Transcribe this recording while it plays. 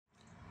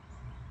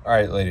All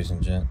right, ladies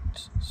and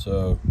gents,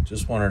 so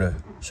just wanted to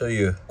show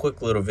you a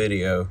quick little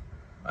video.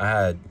 I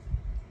had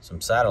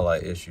some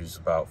satellite issues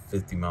about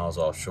 50 miles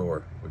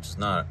offshore, which is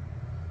not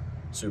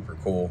super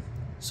cool.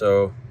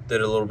 So did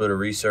a little bit of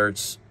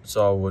research,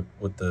 saw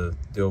what the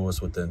deal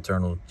was with the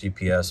internal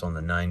GPS on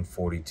the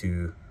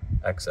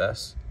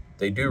 942XS.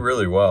 They do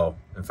really well.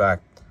 In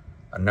fact,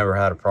 I never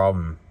had a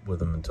problem with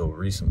them until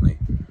recently,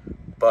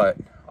 but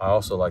I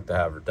also like to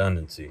have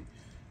redundancy.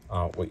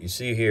 What you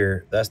see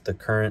here, that's the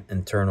current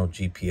internal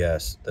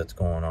GPS that's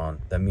going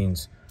on. That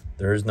means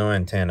there is no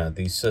antenna.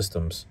 These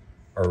systems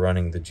are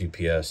running the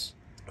GPS.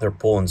 They're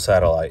pulling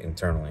satellite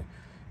internally.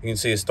 You can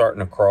see it's starting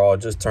to crawl. I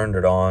just turned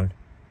it on.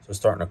 So it's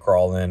starting to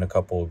crawl in a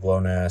couple of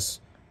GLONASS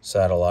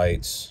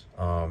satellites.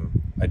 I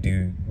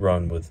do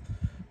run with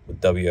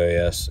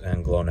WAS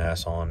and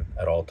GLONASS on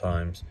at all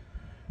times.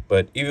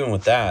 But even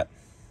with that,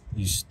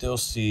 you still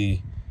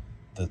see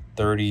the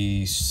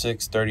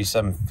 36,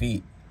 37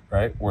 feet,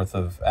 right, worth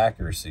of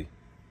accuracy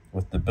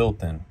with the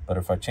built-in. But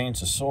if I change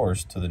the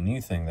source to the new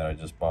thing that I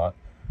just bought,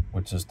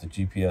 which is the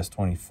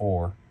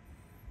GPS24,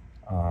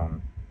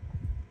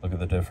 look at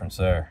the difference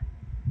there.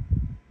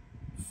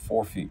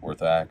 4 feet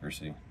worth of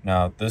accuracy.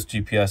 Now, this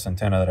GPS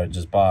antenna that I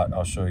just bought,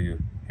 I'll show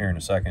you here in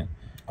a second,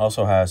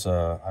 also has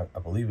I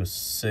believe a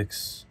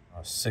six-axis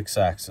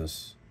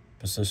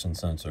position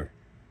sensor.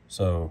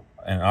 So,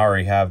 and I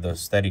already have the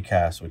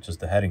SteadyCast, which is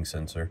the heading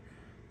sensor.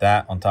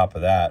 That on top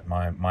of that,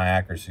 my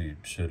accuracy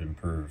should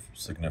improve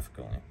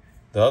significantly.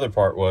 The other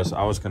part was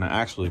I was going to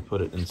actually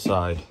put it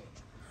inside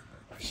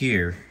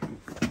here,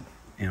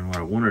 and what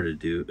I wanted to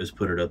do is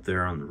put it up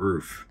there on the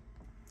roof.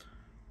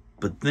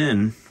 But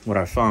then what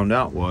I found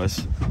out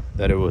was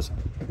that it was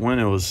when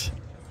it was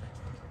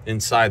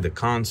inside the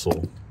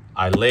console,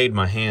 I laid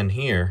my hand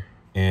here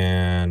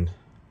and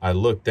I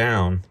looked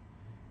down,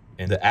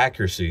 and the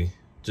accuracy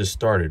just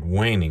started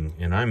waning,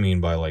 and I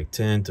mean by like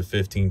 10 to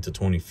 15 to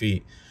 20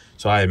 feet.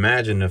 So I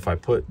imagine if I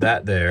put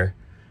that there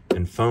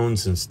and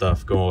phones and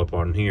stuff go up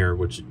on here,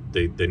 which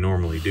they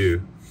normally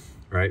do,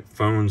 right?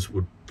 Phones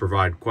would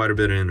provide quite a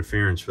bit of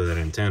interference for that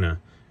antenna,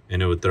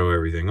 and it would throw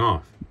everything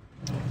off.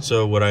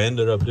 So what I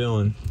ended up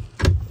doing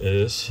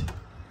is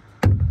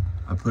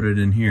I put it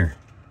in here,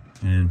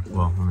 and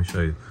well, let me show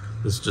you.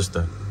 This is just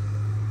the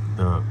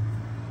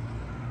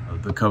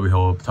cubby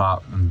hole up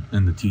top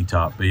and the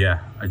T-top. But yeah,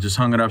 I just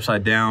hung it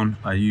upside down.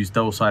 I used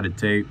double-sided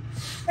tape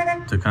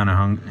to kind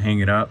of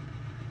hang it up.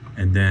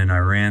 And then I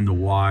ran the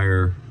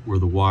wire where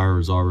the wire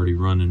was already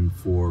running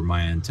for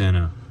my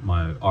antenna,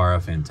 my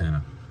RF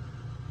antenna.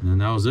 And then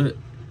that was it.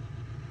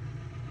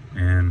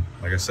 And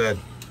like I said,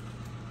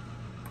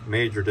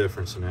 major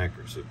difference in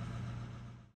accuracy.